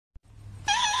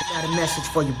Got a message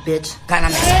for you, bitch. Kind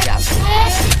of message, yeah.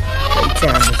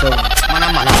 Time is over. Man,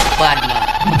 I'm a bad man.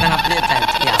 I'm gonna play time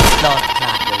to get blood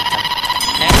clot.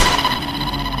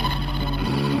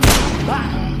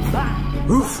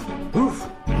 Roof.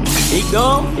 He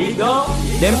go.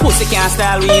 Them pussy can't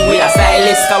style we a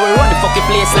stylist. Cause we run the fucking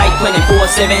place like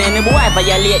 24/7. And the boy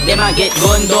violate them and get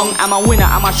gunned down. I'm a winner,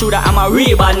 I'm a shooter, I'm a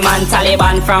real bad man.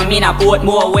 Taliban from in a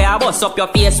Portmore. Where I bust up your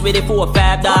face with the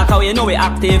 4-5 dark. How you know we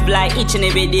active like each and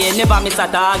every day. Never miss a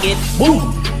target. Boom.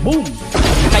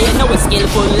 Cause you know we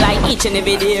skillful like each and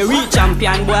every day. Real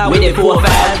champion boy with the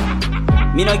 4-5.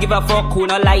 Me no give a fuck who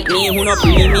no like me, who no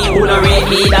play me, who no rate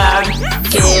me, dog.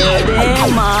 Kill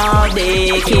them all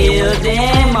day, kill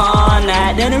them all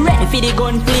night. Then ready for the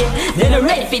gunplay,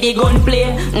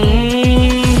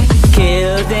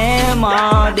 Kill them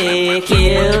all day,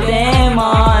 kill them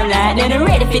all night. Then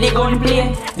ready for the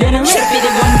gunplay,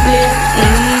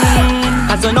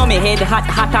 Cause you know me head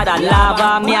hotter than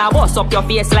lava. Me a bust up your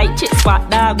face like chip spot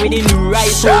dog with the new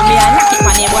rifle. Me a knock it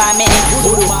on the boy, me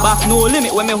back no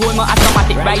limit when me hold my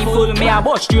automatic rifle. Me a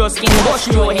bust your skin, bust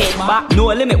your head back. No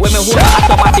limit when me hold my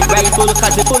automatic rifle.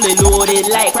 Cause it fully loaded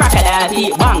like crocodile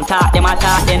teeth. Bang talk, them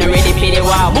attack, then ready for the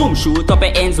war. Boom, shoot up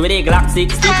your ends with a Glock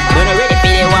 60. Then ready for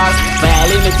the war.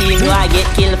 Fire in the team, no I get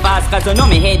killed fast. Cause you know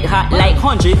me head hot like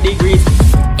 100 degrees.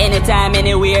 Anytime,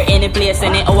 anywhere, any place,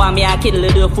 any hour, me I kill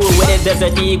the fool with a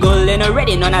desert eagle. They no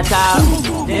ready none at all.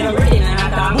 Kill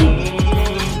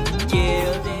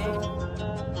them.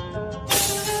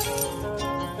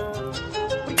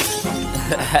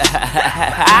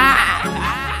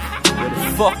 What the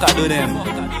fuck I do them?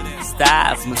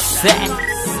 Styles my set.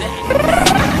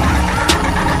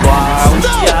 War,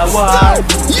 we are war.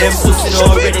 Them pussy no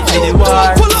ready for the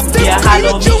war. We are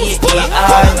hollow, me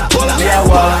A-A-R. We are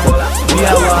war. We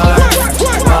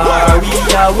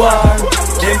are war.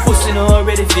 Them pussy no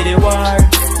ready for the war.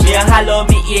 Me a hollow,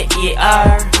 me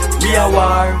A-A-R. We are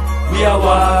war.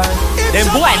 Them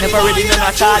boy never ready none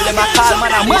at all. Them a call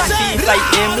man a man fee fight.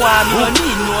 Them war me no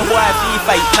need no boy fee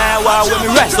fight. My war when me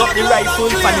rise up the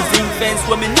rifle from the zinc fence.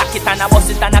 When me knock it and a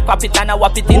bust it and a crop it and a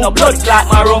whop it in a blood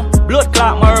clot marrow.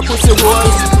 Pussy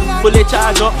hole. Fully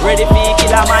charge up, ready for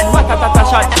kill a man. Watatata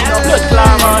shot in a blood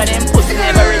clamor. Them pussy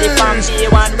never ready from day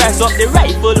one. Rise up the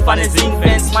rifle from the zinc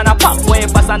fence. Man a pop way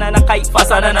faster than a kite,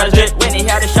 faster than a jet. When he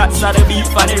hear the shots of the beat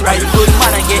from the rifle,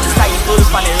 man a get stifled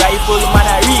from the rifle. Man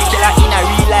a real killer in a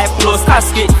real life. Close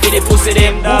casket for the pussy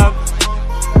them dog.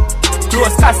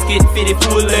 Close casket for the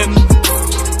fool them.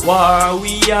 War,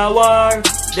 we are war.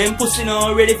 Them pussy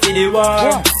no ready for the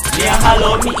war. Me a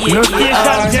hollow, me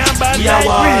A-A-R. We are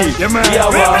war.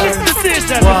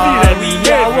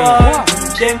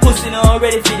 Them pussy no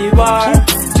ready for the war.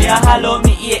 Me a hollow,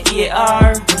 me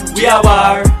A-A-R. We are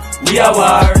war.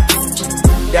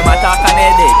 Them attack on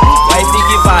their dead. Why if you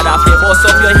give bad off you bust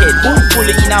up your head? Boom, pull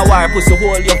it in a war, pussy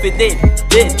hold you for dead.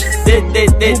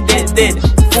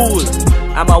 Fool.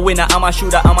 I'm a winner, I'm a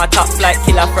shooter, I'm a top flight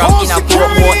killer from in a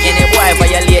Portmore. Any boy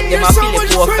violate, them a feel the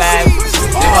 4-5.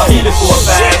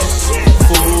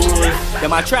 Fool.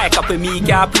 Them a try copy me,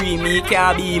 can't pre me,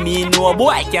 can't be me. No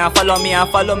boy can't follow me and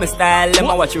follow me style. Them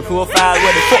a watch your profile,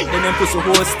 where the fuck them pussy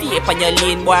whole stay on your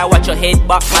lane. Boy watch your head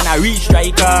back, man a real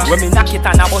striker. When me knock it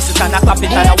and a bust it and a clap it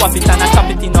and a whop it and a chop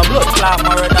it in a blood clot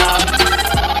murder.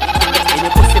 Any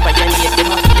pussy violate,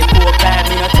 them a feel the 4-5.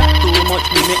 Me no chat too much,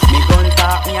 me make me gun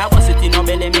talk. Me a bust it in a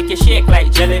belly, make it shake like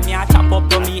jelly. Me a chop up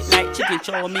the meat like chicken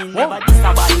chow mein. Never this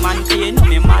a bad man for you know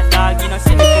me mad dog. You know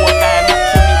see me 4-5, not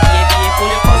show me AK,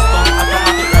 fully custom,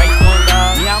 automatic rifle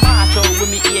dog. Me a march out with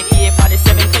me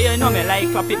AK-47, cause you know me like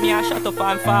clap it. Me a shot up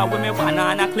and far with me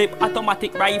banana clip,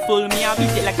 automatic rifle. Me a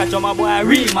beat it like a drummer boy,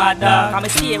 real mad dog. Cause me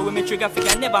stay with me trigger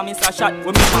figure, never miss a shot.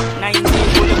 With me Mac 19,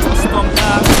 fully custom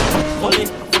dog. Fully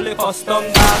custom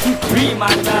dog, real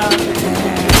mad dog.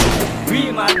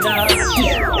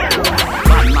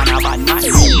 Bad man,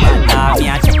 real mad dog. Me a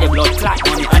check the blood clot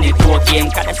money and the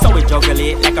cocaine. Cause that's how we juggle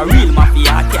it like a real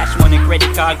mafia. Cash money,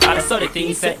 credit card, cause that's how the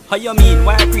thing set. How you mean,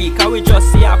 why free? Cause we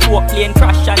just see a coke plane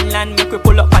crash and land. Make we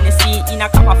pull up on the scene in a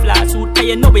camouflage suit. Cause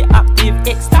you know we active,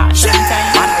 extortion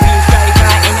time. Man a real striker,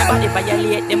 anybody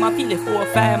violate them a feel the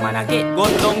 4-5. Man a get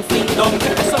gun down, fling down.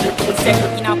 Cause that's how the thing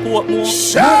set in a Portmore.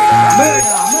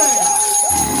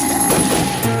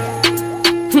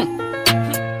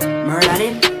 Murder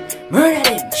them,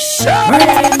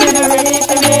 they're not ready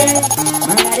for me.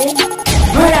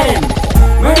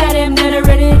 They're not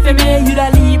ready for me. You the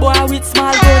lead boy with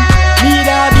small gun, me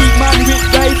the big man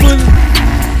with rifle.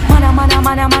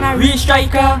 Man a real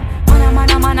striker.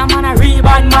 Man a real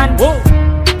bad man. Whoa.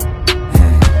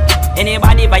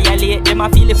 Anybody violate them, I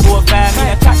feel the 4-5. Me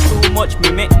a chat too much,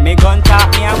 me make me gun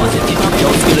talk. Me I was sitting on me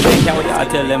house, I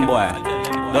tell them boy,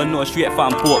 don't know straight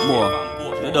from Portmore.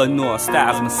 You don't know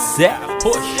stars myself.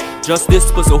 Push. Just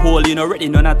this pussy hole, you know ready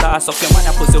none at all. Suck your man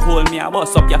a pussy hole, me a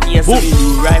bust up your face with the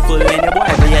new rifle. When the boy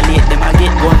violate them a get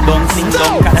gun down, sing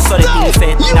down. Cause that's how the thing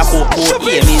said in a port.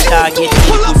 Yeah, me target,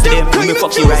 pussy them. Me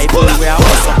fuck the rifle, where I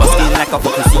bust up a skin like a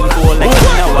fucking C4. Like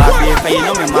you know warrior, cause you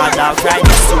know me mad dog. Try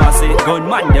this so I say,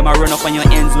 gunman, them a run up on your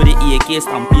ends with the AK.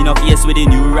 Stamping up face with the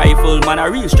new rifle. Man a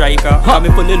real striker. Cause me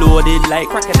fully loaded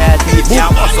like crocodile teeth. Me a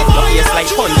bust up your face like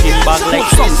punching bag. Like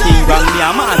something wrong, me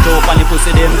a mad up on the pussy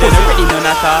them. Then already none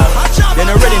at all. Then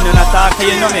already none attack, cause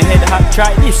you know me head hot.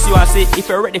 Try this, you and see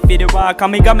if you're ready for the walk.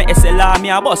 And me got me SLR,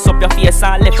 me a bust up your face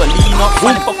and left a lean up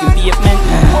on the fucking pavement.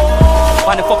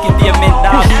 On the fucking pavement,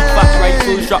 that big fat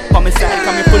rifle drop on my side.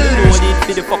 Cause me fully loaded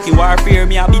for the fucking warfare.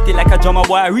 Me a beat it like a drummer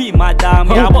boy, read my dog.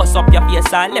 Me a bust up your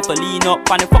face and left a lean up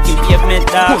on the fucking pavement,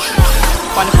 dog.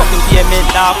 On the fucking pavement,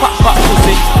 dog. Pop, pop,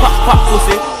 pussy, pop, pop,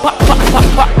 pussy, pop, pop, pop,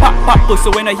 pop, pop, pop,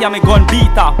 pussy. When I hear me gun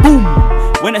beat her, boom.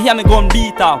 When I hear me gun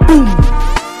beat her, boom.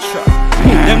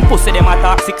 Them pussy them a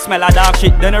toxic, smell a dog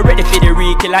shit. Then ready for the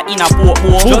real killer in a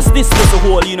Portmore. Just this pussy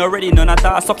hole, you know ready none at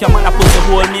all. Suck your man a pussy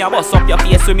hole, me a bust up your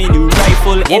face with me new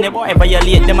rifle. Any boy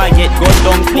violate them a get gun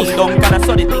down, sling down. Cause that's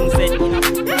how the thing said.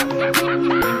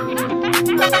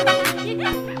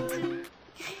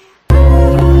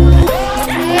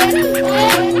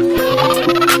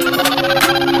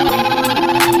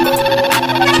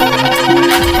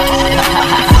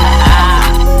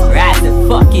 Rise the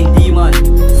fucking demon.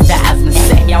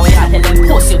 Yeah, when I tell them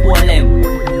pussy hold them.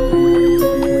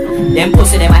 Them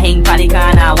pussy them a hang pa the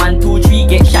corner. 1, 2, 3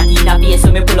 get shot in the face.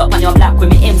 So me pull up on your block with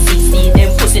me M16.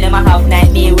 Them pussy them a have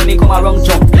nightmare when me come around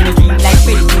jump in the dream like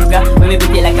Freddy Krueger. When me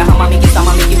beat it like a hammer, make it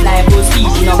summer, make it fly full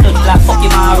speed. You know touch black, fuck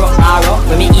him arrow.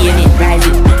 When me aim it, rise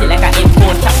it, beat it like a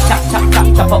M4. Chop, chop, chop, chop,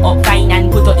 chop her up fine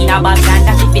and put her in a bag. And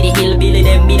that's it for the hillbilly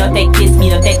them. Me no take this, me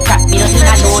no take crack. Me no in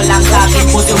a no long talking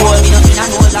pussy hole. Me no in a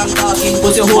no long talking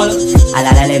pussy hole.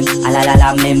 Alalalem,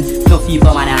 alalalam them. No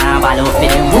people man a ball up for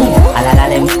them. Boom.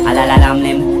 Alalalem, alalalam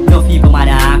them. No people man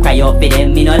a cry up for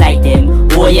them. Me no like them.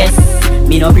 Oh yes,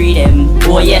 me no breed them.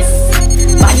 Oh yes.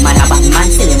 Bad man a bad man,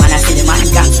 silly man a silly man.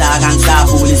 Gangsta,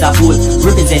 fool is a fool.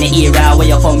 Represent the area where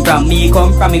you come from. Me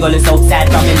come from, me go to south side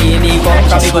from me. Me come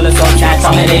from, me go to south side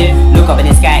from me. Look up in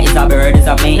the sky, it's a bird, it's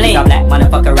a plane. It's a black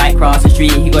motherfucker right across the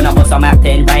street. He gonna bust a map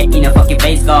 10 right in a fucking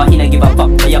face. Cause he no give a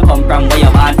fuck where you come from, where you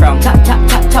born from. Chop, chop,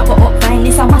 chop, chop her up fine,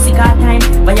 this a massacre time.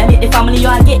 Violate the family, you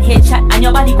all get headshot. And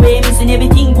your body way missing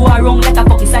everything go wrong like a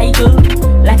fucking cycle.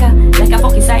 Like a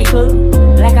fucking cycle.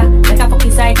 Like a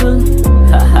fucking cycle.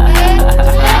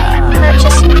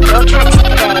 Purchase your tracks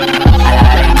today.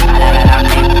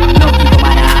 No people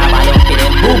man a ball up for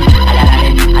them. Boom.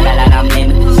 Alalalem,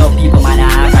 no people man a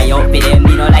cry out for them.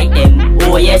 Me no like them.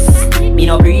 Oh yes, me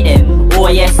no breed them. Oh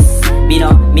yes, me no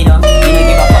give a fuck.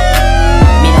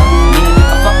 Me no give a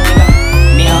fuck,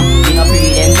 nigga. Me no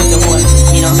breed them. Put the hole.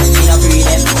 Me no breed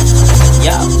them.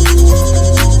 Yeah.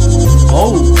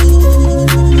 Oh.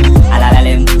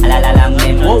 Alalalem,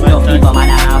 oh no people man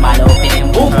a ball up for them.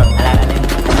 Boom. Alalalem.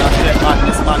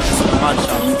 This man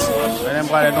shot. When them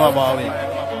boys know about me.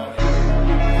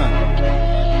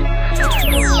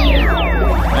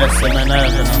 Yes, man,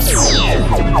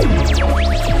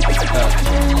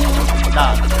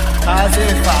 cause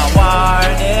if I war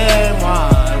them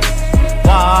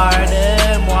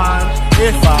one.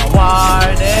 If I war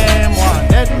them one,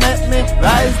 then make me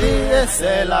rise the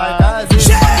SA like as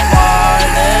if I war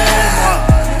them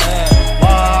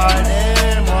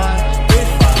one.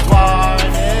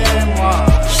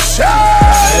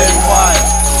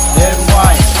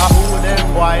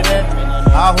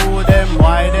 I who them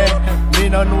why they, me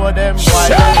no know them why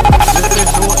they. If we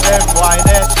shoot them why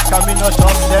they, can me no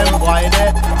trust them why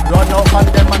they. Run up on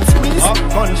them and squeeze,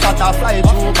 gunshot a fly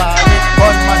through body.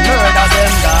 Gunman murder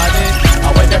them daddy,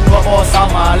 and when them go out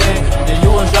Somali, the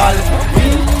usual. We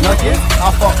no give a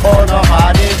fuck about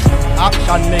nobody.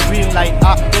 Action me green like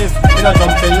active. Me no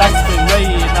jumping like spring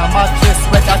rain. A mattress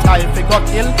when that time fi go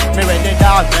kill, me ready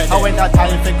dog. And when that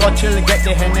time fi go chill, get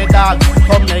the henny dog.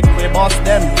 Come make we bust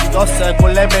them. Just circle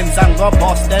lemons and go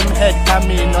bust them head. Can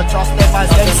me no trust them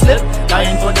as them slip. Now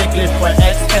into the cliff where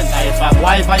extend. If I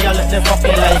why violate the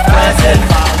fucking like present.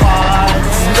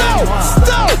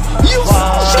 Stop! You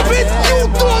stupid! You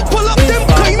don't pull up them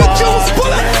kind of juice! Pull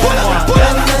up!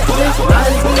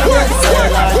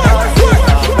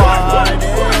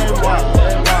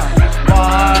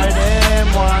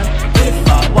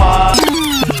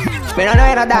 Me no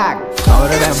know no dog. How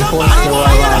do them post the wall?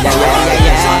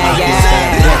 Yeah.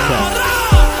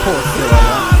 Post the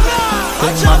wall.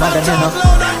 Bring my mother enough.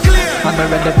 I'm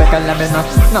ready to let me know.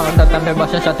 Now that I'm the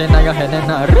boss, shot in your head and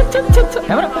no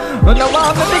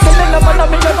one to be killing them, and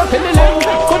I'm never killing them.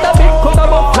 Could have been, could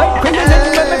have been, like killing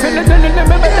them,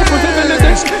 let me feel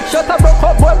it, shut up, broke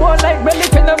up, boy, like really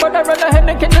killing, but I run ahead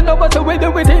and killing over to we do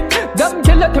with it. Damn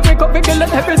killer to make up, kill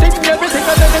it, everything, and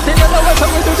anything, and know what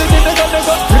we do,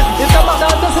 it's about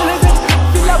the solution.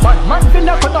 Feel a bad man, feel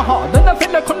a kind of hard, and I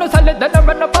feel a kind of solid, then I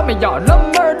run up on me, y'all. No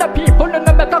murder people, and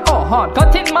I better go hard,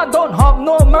 cause in my don't have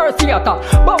no mercy at all.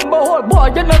 Bumbo hole, boy,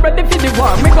 you're not ready for the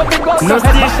war. Me go, no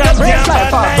station,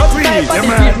 yeah, but free, the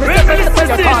man,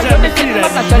 station,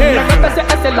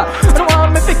 I don't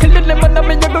want me to kill him, and I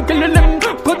mean you go kill him.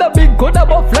 Could have been good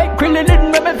about like killing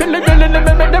him, let me feel it, killing him,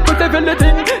 let me put the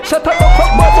thing. Shut up,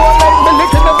 fuck, boy, like me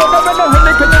licking him, but I run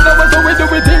ahead and you know what we do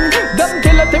with him. Damn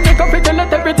killer, to make up, kill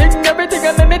it, everything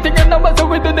and anything, and now what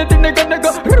we do the thing, they gonna go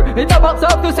in the box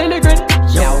of the silly green.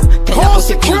 Yo, tell us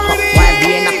if you up, while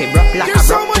brain up, it broke like a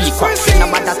broke peacock. No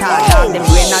matter how them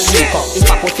brain a leak up. If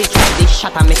I put it try this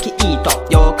shot, I make it eat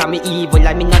up. Yo, come me evil,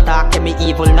 I me not talk, me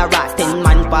evil, no rat. 10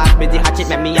 man pass, with the hatchet,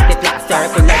 make me at it last.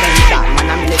 Circle like a shot, man,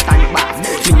 I'm militant boss.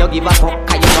 Me no give a fuck,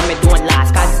 cause you know me don't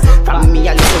last. Cause from me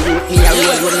a little root, me a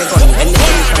roll with me gun.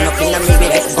 Anything turn up in a me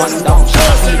with it gun down. Shut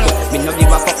up people, me no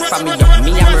give a fuck from me young.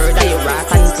 Me a murder you rat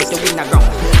and put you in the ground.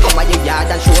 Come on your yard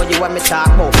and show you what me talk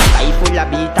about. I full of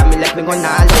beat and me let me gun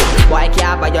all out. Boy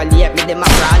can't violate me, them a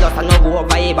crawl out and no go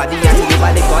over your body and give a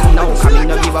the gun now. Cause me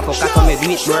no give a fuck, cause me do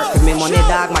it work for me money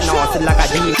dog, man now hustle like a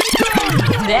demon.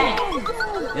 Then,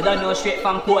 you don't know straight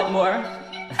from Portmore.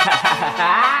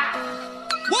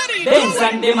 Benz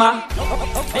and Bima,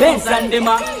 Benz and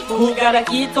Bima, who got a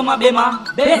key to my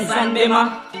Bima? Benz and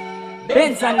Bima,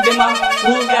 Benz and Bima,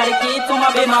 who got a key to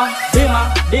my Bima?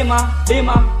 Bima, Bima,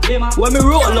 Bima, Bima. When me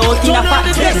roll out in a fat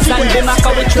Benz and Bima,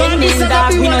 cause we training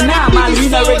dog, we no normal, we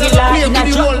no regular. In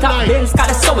a drop top Benz, cause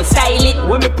that's how we style it.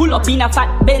 When we pull up in a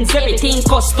fat Benz, everything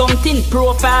custom, thin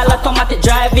profile, automatic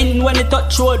driving. When we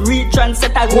touch road, reach and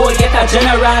set a goal, get a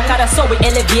general. Cause that's how we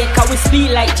elevate, cause we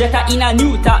speed like Jetta in a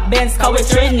new top Benz, cause we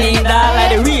training dog,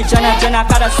 like the region of Jenna.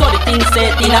 Cause that's how the thing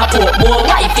set in a Portmore.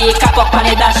 Wifey cock up on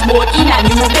the dashboard in a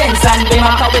new Benz and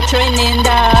Bima, cause we training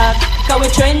dog, cause we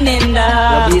training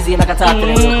dog. You're busy like a talk to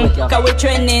them real quick, yo. Cause we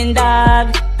training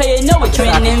dog, cause you know we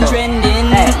training.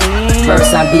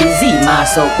 First I'm busy, my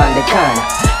soap on the corner.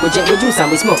 We drink the juice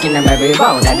and we smoking them every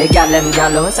round. And the gal them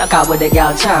gallows, I call with the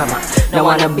gal charmer. No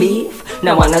wanna beef,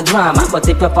 no wanna drama. But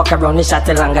if you fuck around, the shot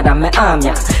longer than my arm,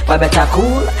 yeah. But better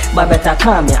cool, but better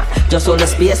calm, yeah. Just hold the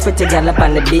space, pretty gal up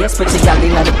on the base. Pretty gal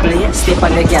in the place, step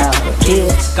on the gal,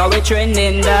 kiss. Cause we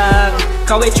training dog,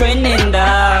 cause we training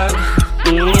dog.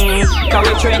 Cause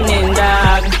we training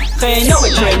dog, cause you know we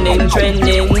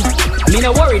trending. Me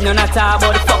no worry none at all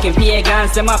about the fucking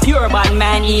pagans. Them a pure bad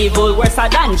man evil, worse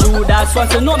than Judas.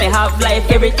 Once you know me have life,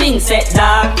 everything set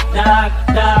dog.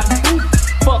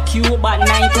 Fuck you, bad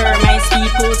nine termites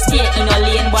people. Stay in a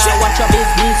lane, boy, watch your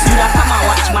business. You da come and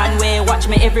watch man way, watch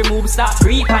me every move, stop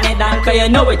breathe on it down. Cause you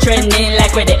know we trending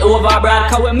like we the overbroad.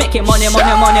 Cause we making money,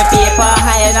 paper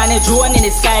higher than the drone in the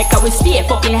sky. Cause we stay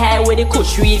fucking high with the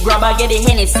kush weed. Grab a get the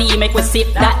Hennessy, make we sip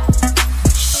that.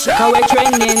 Cause we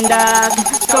trending dog,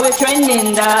 cause we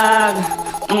trending dog.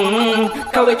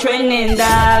 Cause we trending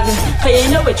dog, cause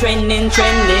you know we trending.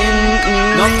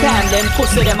 No time them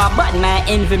pussy, them a bad man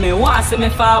envy me. Want see me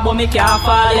fall but me can't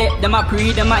fall it. Them a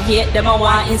pre, them a hate, them a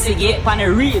want instigate. Pan the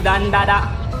real and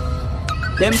dada.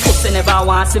 Them pussy never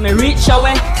want see me reach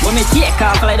away. When me take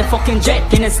off like the fucking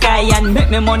jet in the sky and make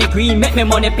me money green, make me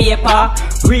money paper.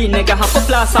 Real nigga have a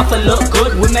floss off to look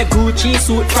good with my Gucci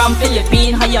suit from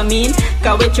Philippines. How you mean?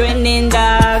 Cause we trending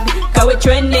dog, cause we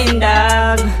trending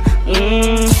dog.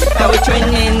 Cause we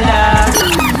trending dog.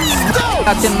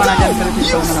 Atin man again for the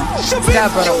show now.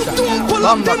 Step up,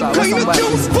 Banga,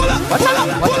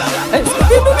 hey,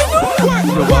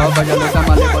 you walk by your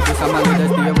family, but the family they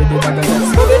stay with the bagger.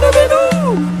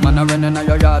 Man a running on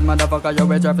your yard, motherfucker, your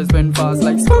wedge traffic spin fast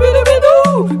like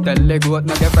Scooby-Doo. Tell the goat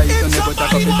not get frightened, they go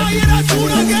jack up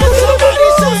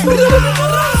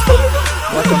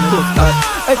What's up with that?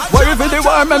 Hey, why you feel the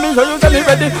war, mommy? So you tell me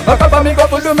ready. A cup of me go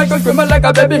full to make you scream like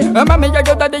a baby. Mommy, you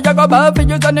get daddy, you go bad for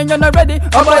you, son, and you're not ready.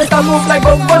 A boy start move like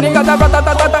Bugs Bunny, got a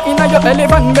rat-a-tat-a-ta in your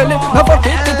elephant belly. No fuck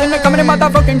it, it didn't come in the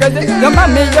motherfucking crazy. Your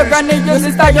mommy, your granny, your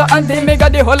sister, your auntie, me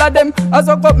got the whole of them. I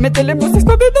suck up me till the pussy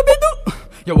Scooby-Doo.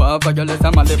 You want for your little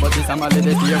family, but this family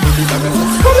they stay with the bagger.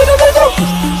 Scooby-Doo.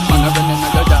 Man a running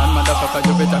on your yard, motherfucker,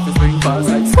 you better fi swing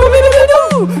fast like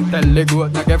Scooby-Doo. Tell the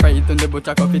goat not get frightened, the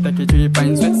butcher coffee take it 3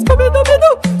 pints with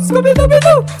Scooby-Dooby-Doo,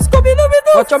 Scooby-Dooby-Doo,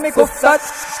 Scooby-Dooby-Doo. Watch me cook that.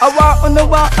 I walk on the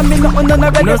walk, I mean on the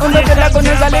ready, on the fella gun,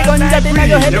 zally gun, jat inna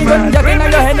your head, gun, jat inna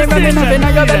your head, running up inna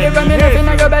your belly, running up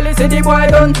inna your belly. See the boy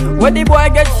done, when the boy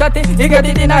get shotty, he get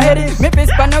it inna heady. Me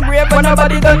fist pan a grave, but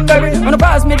nobody done bury. Wanna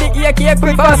pass me the AK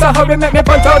quick fast, hurry, make me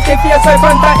punch out the face, so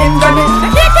front of him, Johnny.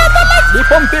 The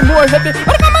pumping more heavy,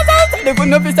 but come on out. The good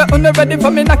enough is that on the ready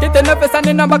for me, knock it in the face and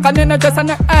in the back and in the chest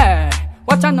and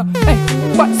watch out now,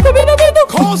 what Scooby-Dooby-Doo?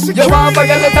 You want to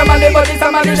forget somebody, but it's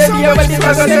somebody that you already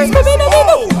forgot.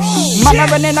 Scooby-Dooby-Doo. Man, I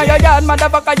run in your yard,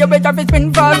 motherfucker, you better be spin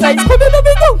fast like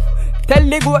Scooby-Dooby-Doo. Tell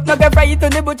the goat not get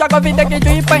frightened, the butcher coffee take it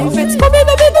 3 pints with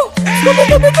Scooby-Dooby-Doo,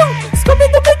 Scooby-Dooby-Doo,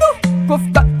 Scooby-Dooby-Doo. Goof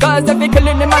that, cause if you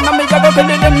killing him, and I'm gonna kill him.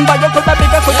 But you could have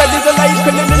bigger, could have diesel light,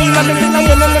 killing him, and I'm gonna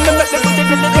kill him, let the pussy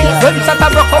kill him. When shut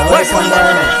up, rock up, what's one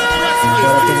there?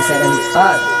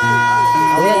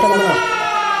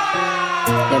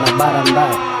 Dem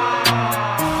barang-barang,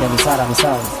 dem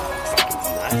sarang-sarang.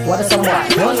 What is some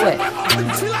one way?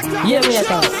 Yeah, me a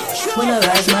talk. When I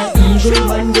rise my evil,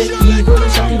 man get evil.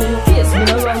 Shot in your face, me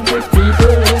no run with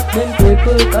people. Left them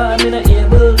cripple, cause me not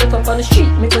able. Left up on the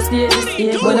street, me cause stay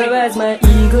disabled. When I rise my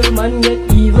eagle, man get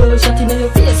evil. Shot in your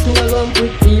face, me no run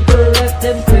with people. Left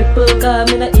them cripple,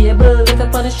 cause me not able. Left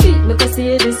up on the street, me cause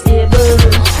stay disabled.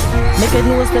 Make it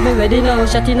know that me ready now.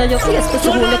 Shot in your face, put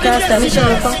your whole cast and me show.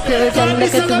 Fuck your can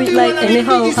make it do it like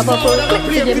anyhow. Have a full clip,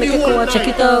 did you make it go and check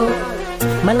it out?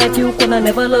 Man like you can I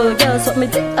never love. Girl suck me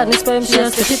dick and it's sperm, she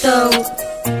has spit it out.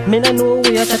 Me no know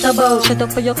what you chat about. Shut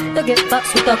up for you to get back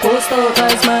with a coaster.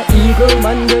 Cause my eagle,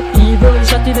 man get evil.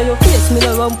 Shot in your face, me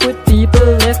no rump with people.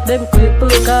 Left them cripple,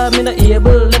 cause me no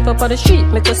able. Left up on the street,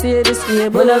 make us stay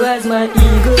disabled. When I rise my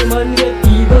eagle, man get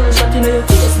evil. Shot in your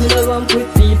face, me no rump with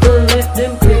people. Left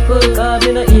them cripple, cause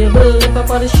me no able. Left up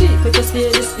on the street, make us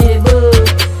stay disabled.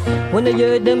 When I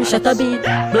hear them shut a beat,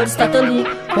 blood start to leak.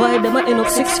 Why them a end up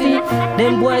 6 feet?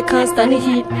 Them boy can't stand the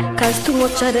heat. Cause too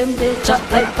much of them they chat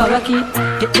like parakeet.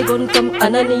 Get the gun from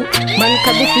Anani, man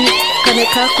can defeat. Can they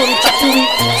can't come chat to me?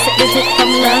 Set the tip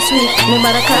from last week, no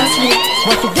matter can't sleep.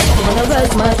 What to get when I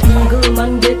rise my eagle,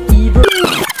 man get evil.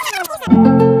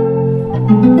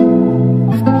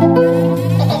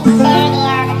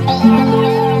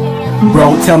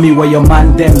 Bro, tell me where your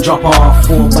man them drop off.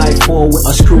 4x4 with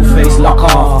a screw face lock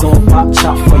off. Don't back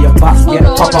chat for your basket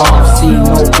pop off. See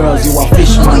no girls, you a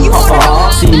fishman pop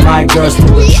off. See my girls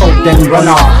through the choke then run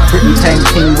off. Pretty tank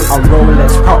king with a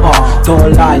Rolex proper.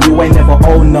 Don't lie, you ain't never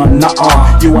own none,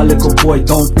 nuh-uh. You a little boy,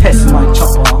 don't test my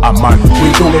chopper. We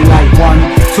do it like 1,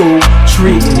 2,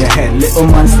 3 in your head. Little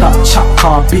man stop chat,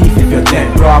 can't beef if you're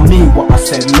dead. Bro, I mean what I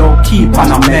said, low key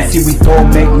on a mess. See we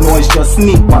don't make noise, just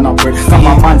sneak on a bread. Some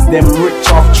of man's them rich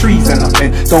off trees and a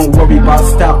bed. Don't worry about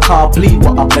style, car bleed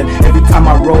what I bled. Every time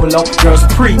I roll up, girls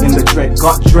pre in the dread.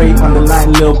 Got Dre on the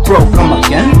line, lil' bro, come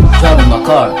again. Driving my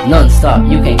car, non-stop,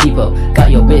 you can't keep up. Got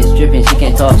your bitch dripping, she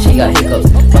can't talk, she got hiccups.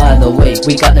 By the way,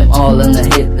 we got them all on the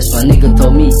hit list. My nigga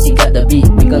told me he got the beat,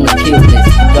 we gonna kill this.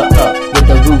 Drop top with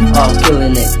the roof off,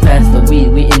 killing it. Pass the weed,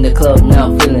 we in the club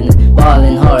now feeling it.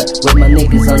 Ballin' hard with my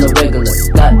niggas on the regular.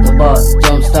 Got the boss,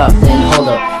 jump stop, then hold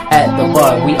up. At the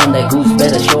bar, we on that goose,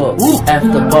 better show up.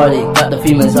 After party, got the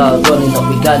females all rolling up.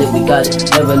 We got it,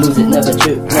 never lose it, never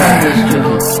trip. No bitch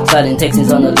tripping, sliding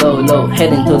Texans on the low, low.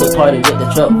 Heading to the party with the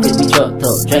truck, fit we trucked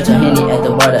up. Drank a Henny at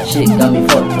the bar, that shit got me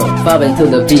fucked up. Bobbing to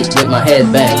the beat with my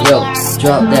headband, yo.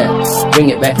 Drop that,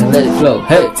 bring it back and let it flow.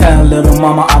 Hey, tell little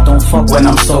mama I don't fuck when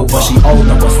I'm sober. She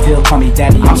older, but still call me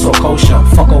daddy, I'm so kosher.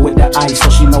 Fuck her with the ice, so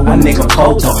she know a nigga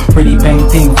colder. Pretty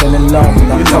painting, fell in love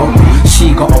with her, told me.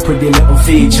 She got a pretty little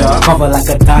feature. Cover like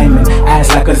a diamond, ass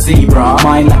like a zebra.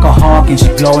 Mind like a hawk and she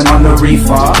blowing on the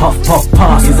reefer. Puff, puff,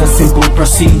 pass is a simple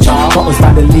procedure. Bottles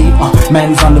by the leader,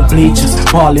 men's on the bleachers.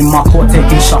 Ball in my court,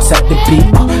 taking shots at the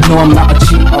beeper. No, I'm not a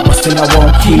cheater, but still I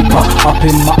won't keep her. Up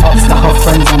in my ups, got her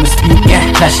friends on the speaker.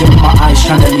 Flashing my eyes,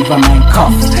 trying to leave a man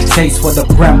cuffed. Says for the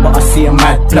gram, but I see a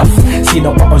mad bluff. See the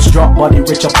bottles drop, body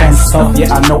rich up and stuff.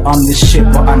 Yeah, I know I'm the shit,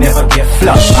 but I never get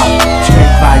flushed.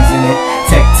 Straight vibes in it,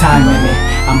 take time in it.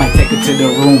 I might take her to the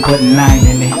room, put 9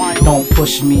 in it. Don't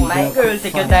push me. My girl,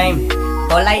 take your time.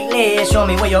 Politely, show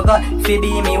me what you got.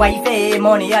 Phoebe, me wifey.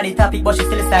 Money are the topic, but she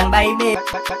still stand by me.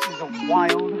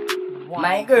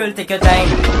 My girl, take your time.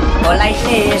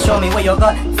 Politely, show me what you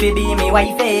got. Phoebe, me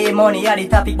wifey. Money are the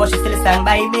topic, but she still stand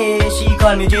by me. She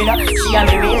call me Gina, she am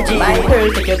me real G. My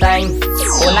girl, take your time.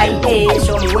 Politely,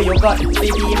 show me what you got.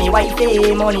 Phoebe, me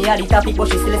wifey. Money are the topic, but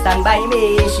she still stand by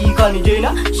me. She call me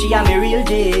Gina, she am me real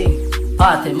G.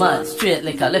 Party mad, straight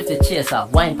liquor, left the chaser,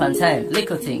 wine pan time,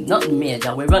 little thing, nothing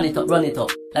major. We run it up,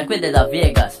 like we did at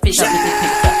Vegas. Pick up the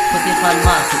picture, put it on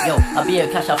market, yo. A beer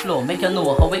cash a flow, make you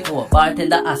know how it go.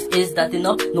 Bartender ask, is that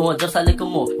enough? No, just a little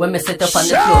more. When me set up on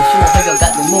the floor, sure how you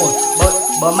got the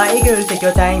most. But my girl, take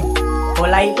your time.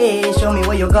 Politely, show me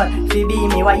what you got. Fi be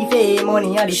me wifey,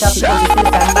 money on the topic, but she still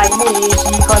stand by me.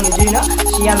 She call me Gina,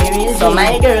 she a me real. So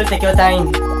my girl, take your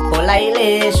time.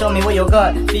 Politely, show me what you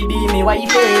got. Fi be me wifey,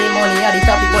 money on the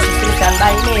topic, but she still stand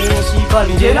by me. She call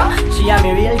me Gina, she a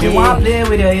me real. You wanna play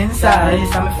with your inside?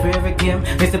 It's my favorite game.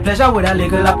 It's the pleasure with a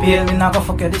little appeal. Me not gonna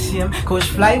fuck you the same. Coach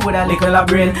fly with a little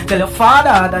brain. Tell your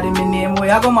father that in my name,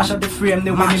 where I go mash up the frame.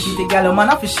 The way me beat the gal, man,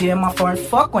 I feel shame. My foreign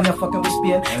fuck when you fucking with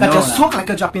Spain. Like you soak like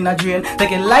a drop in a drain.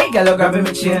 Take it light, gal, grabbing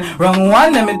me chain. Wrong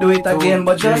one, let me do it again,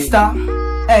 but just stop.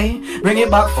 Hey, bring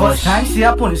it back first time, see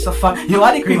a pony suffer. You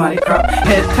are the cream of the crop.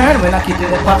 Head turn when I kick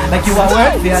it apart. Like you are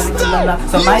worth the little lala.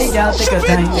 So my girl, take your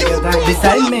time.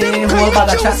 Beside me, whole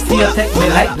bag of chats to you, take me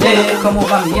like play. Come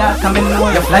over me, yeah, come in,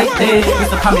 know your flight day.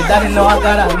 Used to call me daddy, know I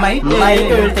got all my day. My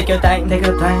girl, take your time.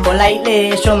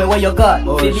 Politely, show me what you got.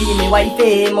 Fi be me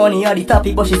wifey, money on the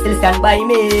topic, but she still stand by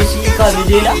me. She call me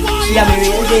Gina, she a me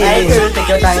real day. My girl, take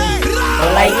your time.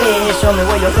 Politely, show me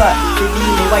what you got. Fi be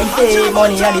me wifey,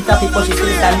 money on the topic, but she still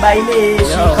stand by me.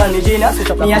 She call me Gina,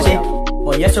 me a say,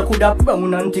 oh yes you coulda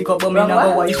brown and tick up, but me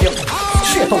never wife you.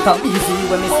 Straight out of easy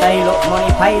when me style up,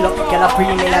 money pile up. Girl a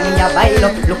pre-me and me a bile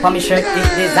up. Look on me shirt,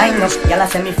 it design up. Girl a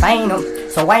say me fine up,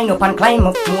 so wind up and climb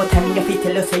up. No time you fit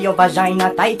tell you say your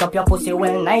vagina tight up, your pussy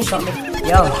well nice up.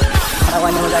 Yo, I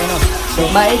wanna know that you know.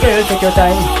 So my girl, take your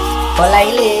time.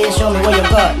 Politely, show me what you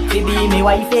got. Fi be me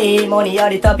wifey, money on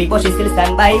the topic, but she still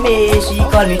stand by me. She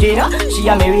call me Gina, she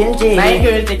a me real J. My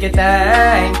girl, take your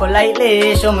time.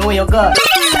 Politely, show me what you got.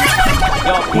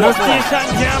 No station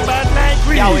can't bad like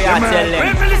we. Yeah, we are telling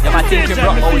them. Them a think we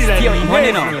brought out stealing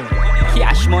money now.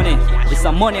 Cash money, it's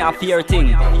a money affair thing.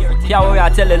 Yeah, we are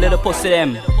telling little pussy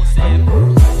them.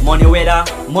 Money weather,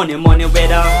 money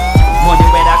weather. Money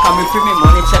weather, come me free me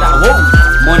money cheddar. Whoa,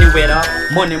 money weather,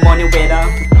 money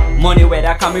weather. Money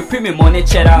weather, can me pre me money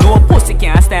cheddar. No pussy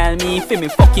can't style me, feel me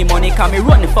fucking money. Can me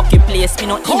run the fucking place, me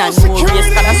no in a no race.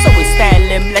 Cause that's how we style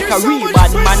them like a real bad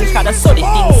man. Cause that's how the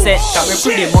thing set. Can me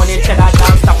pretty money cheddar,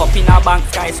 dog stack up in a bank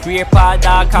skyscraper,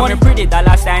 dog. Can me pretty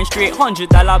dollar sign straight $100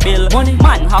 bill. Money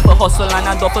man have a hustle and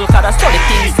a double. Cause that's how the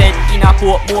thing set. In a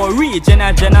PORTMORE region,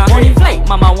 money flight,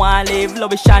 mama want live,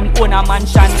 love and own a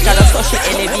mansion. Cause that's how she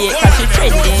elevate, cause she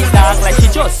trending, dog. Like she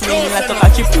just swing, like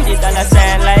cause she pretty dollar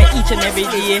sign like each and every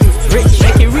day. Rich,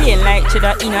 make it rain like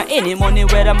cheddar in a any money.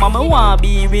 Whether mama want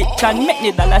be rich and make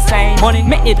the dollar sign. Money,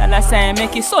 make the dollar sign,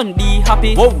 make his son be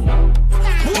happy. Whoa,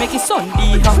 make his son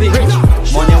be happy.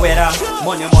 Rich, money weather,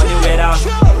 money weather.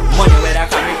 Money weather,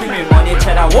 can me premium money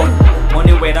cheddar. Whoa,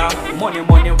 money weather,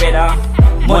 money weather.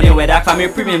 Money weather, can me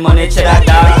premium money cheddar,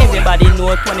 dog. Everybody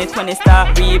know 2020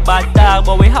 start we bad, dog.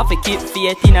 But we have to keep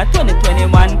faith in a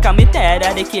 2021. Can me tired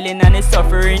of the killing and the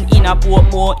suffering in a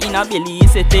PORTMORE, in a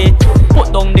Belizean.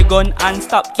 Put down the gun and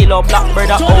stop kill our black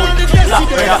brother out. Black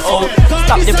brother out.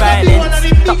 Stop the violence,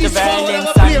 stop the violence.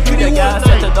 And do the girl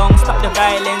settle down, stop the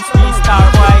violence. We star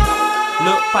wise.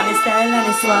 Look on the style and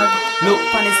the swag. Look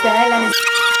on the style and the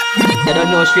you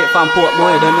don't know straight from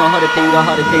PORTMORE. You don't know how the thing go,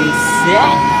 how the thing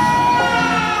set.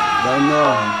 Don't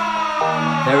know.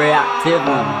 Very active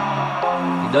one.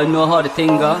 You don't know how the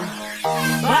thing go.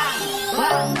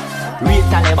 Real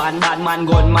Taliban, bad man,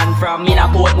 gunman from me na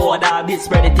PORTMORE, dog. This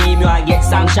spread the team, you a get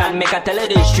sanction. Make a tell you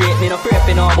this straight, me no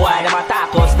prepping no boy. Them a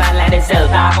talk us, stand like they sell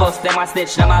tacos. Them a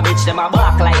snitch, them a bitch, them a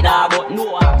bark like dog, but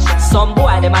no action. Some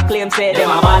boy, them a claim say them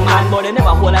a bad man, but they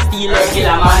never hold a steel or kill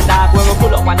a man, dog. When we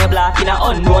pull up on the block in a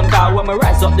unknown car, when we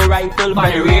rise up the rifle from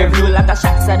the rear view, like a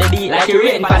shots of the beat, like it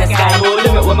rain from the sky. No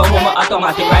limit when we hold my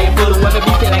automatic rifle. When we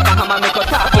beat it like a hammer, make a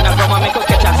talk in a drum, make a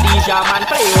catch a seizure. Man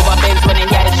play over fence when they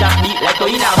hear the shot beat, like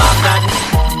in a Banga.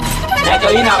 Like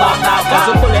you in a Banga, cause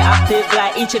we fully active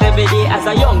like each and every day. As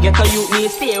a young ghetto youth, me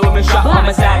stay with me strap on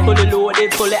my side. Fully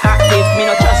loaded, fully active. Me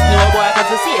no trust no boy, cause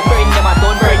you see a friend, them a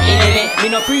done friend enemy. Me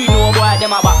no pre no boy,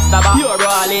 them a backstabber. You're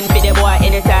rolling for the boy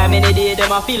anytime, any day.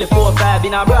 Them a feel 4-5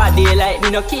 in a broad daylight. Me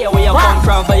no care where you come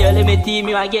from, for your limit team,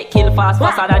 you a get killed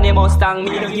faster than the Mustang.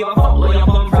 Me no give a fuck where you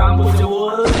come from, put your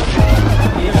hole.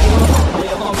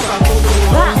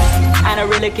 And I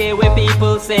really care what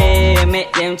people say.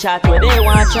 Make them chat where they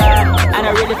want chat. And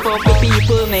I really fuck with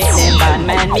people, make them bad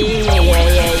man me.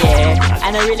 Yeah.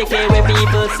 And I really care what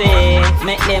people say.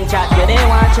 Make them chat where they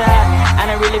want chat. And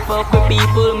I really fuck with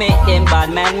people, make them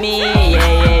bad man me.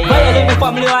 Yeah. But you live in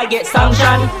family, I get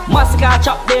sanction. Massacre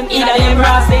chop them, either them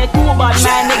brass. They too bad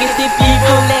man, negative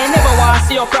people. They never want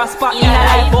see you prosper in a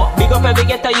life. But big up every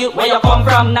ghetto youth where you come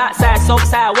from. North side, south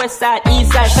side, west side,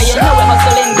 east side. Cause you know we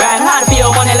hustling grind hard for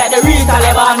your money like the real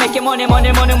Taliban. Making money,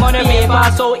 money, money, money,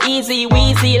 paper. So easy,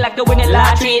 wheezy like the winning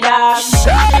lottery dog.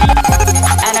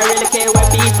 And I really care what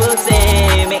people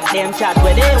say. Make them chat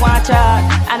where they want chat.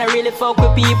 And I really fuck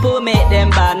with people, make them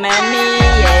bad man me.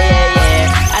 Yeah.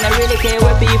 And I really care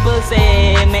what people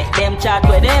say. Make them chat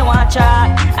where they want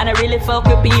chat. And I really fuck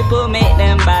with people, make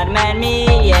them bad man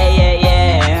me.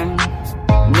 Yeah.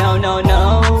 No, no,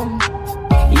 no.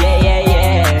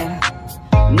 Yeah.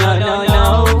 No, no,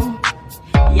 no.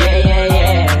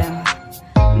 Yeah.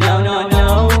 No, no,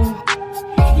 no.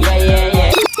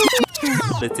 Yeah.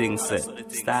 The thing set,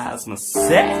 styles my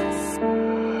set.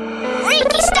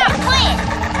 Ricky, stop playing.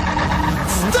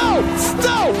 Stop!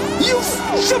 You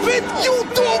stupid! You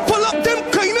don't pull up them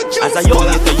kind of jokes. As a young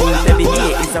ghetto youth, every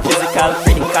day is a physical,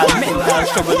 critical, mental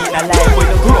struggle in a life. When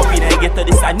you grow up in a ghetto,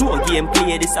 this a no game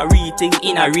play, this a real thing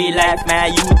in a real life. My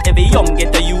youth, every young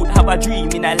ghetto youth have a dream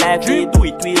in a life. They do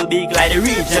it real big like the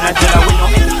region. And we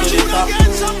don't make it to the top.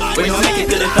 We don't make it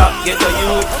to the top, ghetto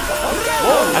youth.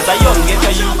 As a young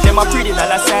ghetto youth, them a pretty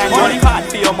dollar sign. Work hard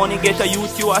for your money, ghetto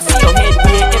youth. You a see your head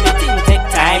way, everything take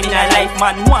time in a life.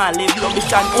 Man, want live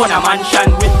lavish and own a mansion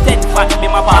with 10 fat.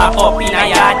 Them a park up in a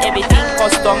yard, everything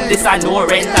custom. This a no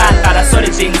rental. Cause that's all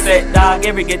the things set, dog.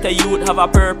 Every ghetto youth have a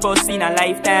purpose in a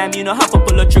lifetime. You know have to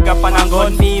pull a trigger on a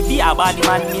gun. Be a bad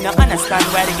man, me no understand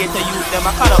why the ghetto youth them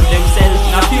a call up themselves.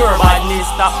 You know pure badness,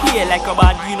 stop play like a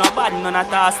bad. You know bad none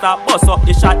at all. Stop bust up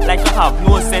the shot like you have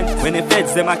no sense. When the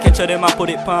feds them a catch you, them a put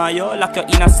it pan you. Lock you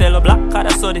in a cell black. Cause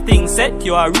that's all the things set.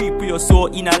 You a reap your soul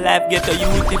in a life. Ghetto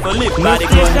youth if you live by the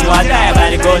gun, you a die by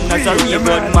the gun. That's a real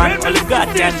good man. Only God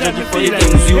can judge you for the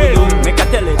things you do. Make I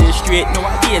tell you this straight.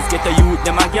 Nowadays ghetto youth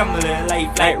them a gamble their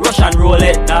life like Russian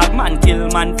roulette. Dog man kill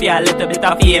man for a little bit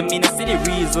of fame. Me no see the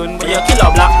reason. But you kill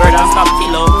a black bird and stop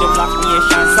kill out the black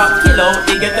nation. Stop kill out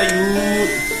the ghetto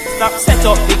youth. Stop set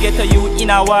up the ghetto youth in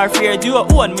a warfare. Do your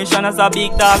own mission as a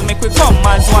big dog. Make we come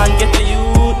as one. Ghetto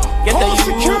youth. Ghetto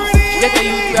youth. Ghetto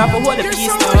youth. We have to hold the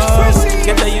peace now.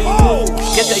 Ghetto youth.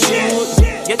 Ghetto youth.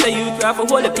 Ghetto youth. We have to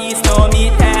hold the peace now.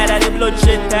 Me tired of the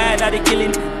bloodshed. Tired of the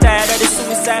killing. Tired of the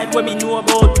suicide. What me know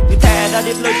about. Me tired of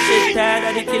the bloodshed. Tired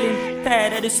of the killing.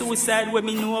 Tired of the suicide. What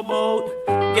me know about.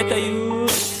 Ghetto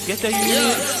youth. Ghetto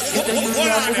youth. Ghetto youth. We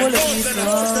have to hold the peace now.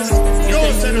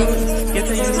 Ghetto youth.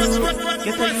 Ghetto youth.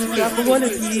 Ghetto youth. We have to hold the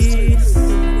peace. We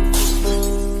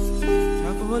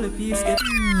have to hold the peace.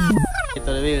 Get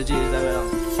to the real G's that way down.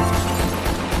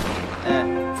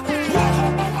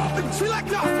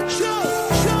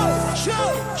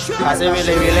 Cause it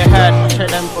really hurt. Watch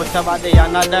them put your body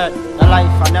on the dirt. The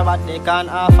life and your body gone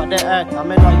off of the earth. I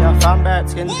mean when you're from birth,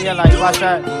 skin feel like a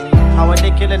shirt. How when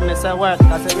they killing me say word.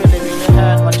 Cause it really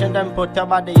hurt. Watching them put your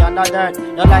body on the dirt.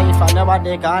 Your life and your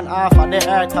body gone off of the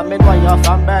earth. I mean when you're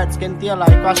from birth, skin feel like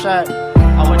a shirt.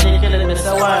 How when they killing me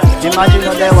say word. Imagine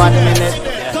how they 1 minute.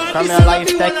 From your life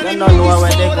tech, you don't know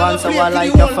where they gone, so I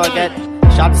like you forget.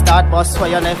 Shot start bust where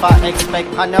you never expect.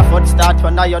 And your foot start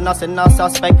when you're nothing no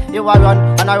suspect. You a run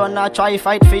and I run a try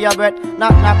fight for your breath.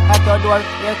 Knock at your door,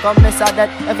 here come Mr. Death.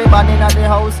 Everybody in the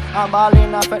house, I'm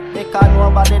balling a fit. Because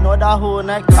nobody know the who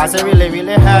next. Cause it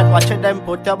really hurt, watching them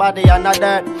put your body on the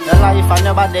dirt. Your life and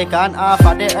your body gone off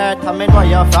of the earth. I mean where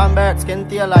you're from birth, skin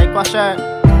feel like a shirt.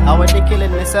 How when they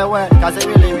killing me say word. Cause it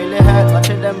really hurt,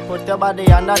 watching them put your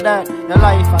body on the dirt. Your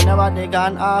life and your body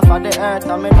gone off of the earth.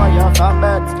 I mean where you're from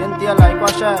birth, skin feel like a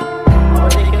shirt. How when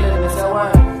they killing me say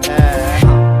word.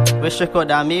 Wish we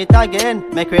coulda meet again.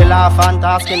 Make we laugh and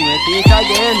talk skin we teeth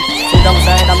again. Sit down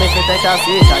side and make we take a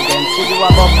seat again. See you a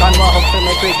buck and walk up to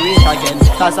make we greet again.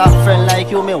 Cause a friend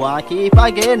like you me want keep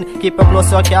again. Keep you close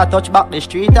so you can't touch back the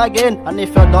street again. And if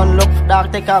you don't look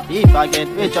dark, take a peep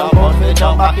again. We jump out, we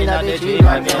jump back in the street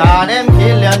again. Cause them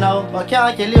kill you now, but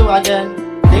can't kill you again.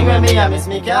 Think when me and miss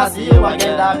me can't see you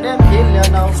again. Dog them kill you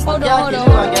now, but can't kill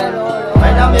you again.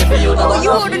 When I'm for you, don't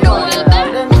want to feel again.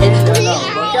 Dog them kill you now,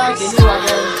 but can't kill you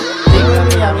again. Think when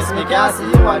me and miss me can't see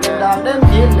you again. Dog them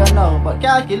kill you now, but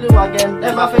can't kill you again.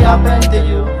 Never feel happen to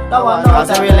you. That one knows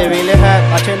it really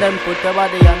hurt. Watching them put your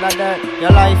body on the dirt.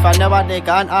 Your life and your body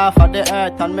gone off of the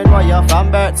earth. And me know you're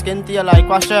from birth, skin to you like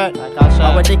a shirt.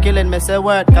 How when they killing me say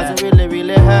word. Cause it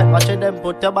really hurt. Watching them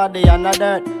put your body on the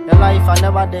dirt. Your life and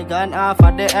your body gone off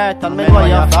of the earth. And me know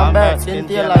you're from birth, skin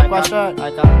to you like a shirt.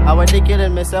 How when they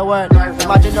killing me say word.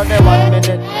 Imagine how they 1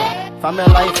 minute. From your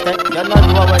life tech, you don't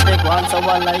know where they go, so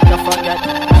I like you forget.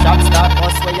 Shot start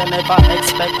us where you never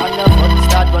expect. And your foot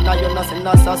start when you're nothing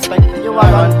no suspect. You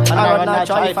are run, and I run a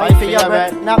try fight for your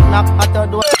breath. Knock at the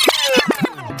door.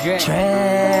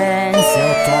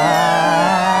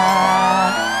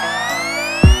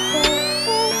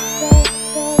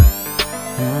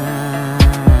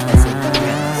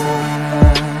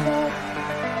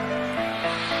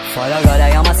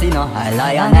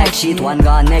 fly on night sheet. One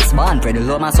gone next band, pray the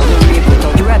Lord man so the reap.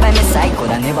 Without you right by my side,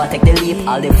 could I never take the leap.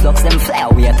 All the flux them fly,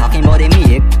 we are talking about the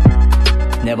meat.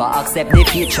 Never accept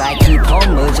defeat, try keep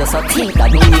humble. Just a think that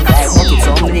you live like buckets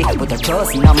humbly. Put a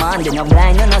trust in a man, then you're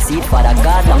blind, you no see it. Father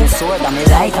God, I'm a sword, I'm a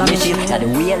light, I'm a shield. That the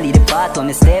way I lead the path when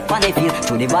me step on the field.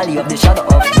 Through the valley of the shadow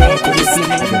of death to the sea.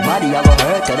 Everybody have a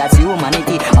hurt, so that's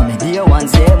humanity. I'm a dear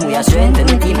ones, them, we are strength in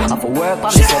the team. I have to work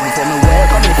on myself before me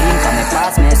welcome the team. Cause my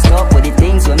past messed up with the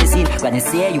things when me seen. When they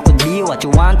say you could be what you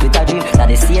want with a dream. That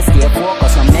they say stay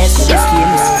focused, no mess with the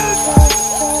schemes.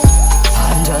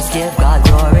 And just give God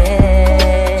glory.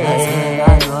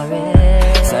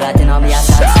 So that you know be a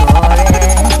sad story.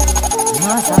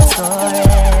 No sad story.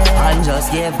 And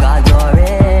just give God glory.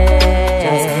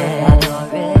 Just give God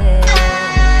glory.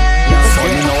 So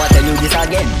you know I tell you this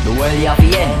again. The world you have to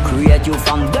end. Create you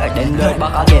from dirt, then dirt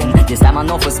back again. This time I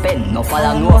know for spend, no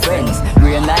follow, no friends.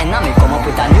 Green line now me come up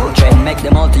with a new trend. Make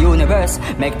them all to universe,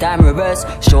 make time reverse.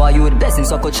 Show you with blessings,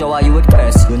 so could show you with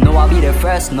curse. You know I'll be the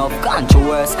first, no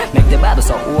controversy. Make the Bible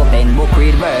so open, book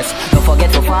read verse. Don't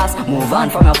forget to fast, move on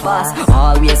from your past.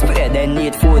 Always pray, then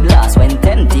need food last. When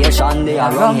temptation, they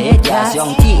are wrong, hate gas.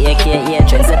 Young T.A.K.A.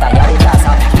 trendsetter, yeah, it has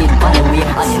a kid on the way,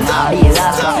 and it not be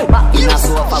last. Back in a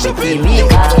sofa with TV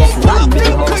cars. Get land with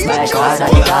the house by cars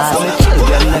and the cars. So the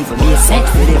children, them for be set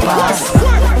for the past.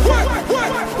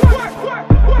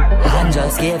 And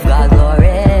just give God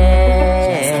glory.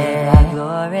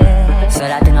 So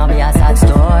that it not be a sad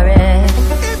story. And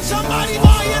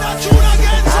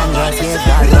just give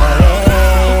God glory.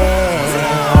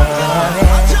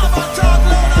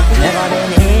 Never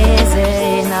been easy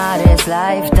in all this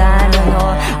lifetime, you know.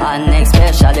 And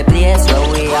especially the place where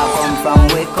we are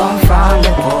we come from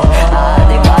the poor. All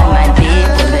the bad mind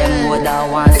people, them would have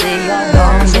want see you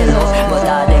down below. But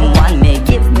all them want me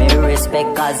give me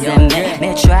respect, cause them make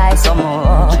me try some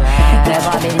more.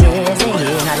 Never been easy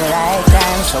in a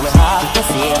lifetime, so we have to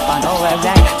save on our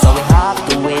grind. So we have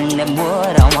to win them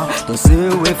what I want to see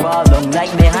we fall down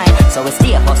like behind. So we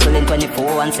stay hustling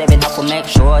 24/7, have to make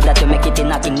sure that we make it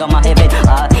in a kingdom of heaven.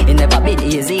 It never been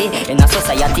easy in a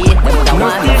society, they would have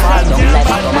want to fall down like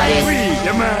a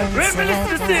Yeah man, when we listen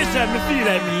to the station, me feel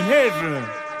like me in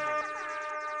heaven.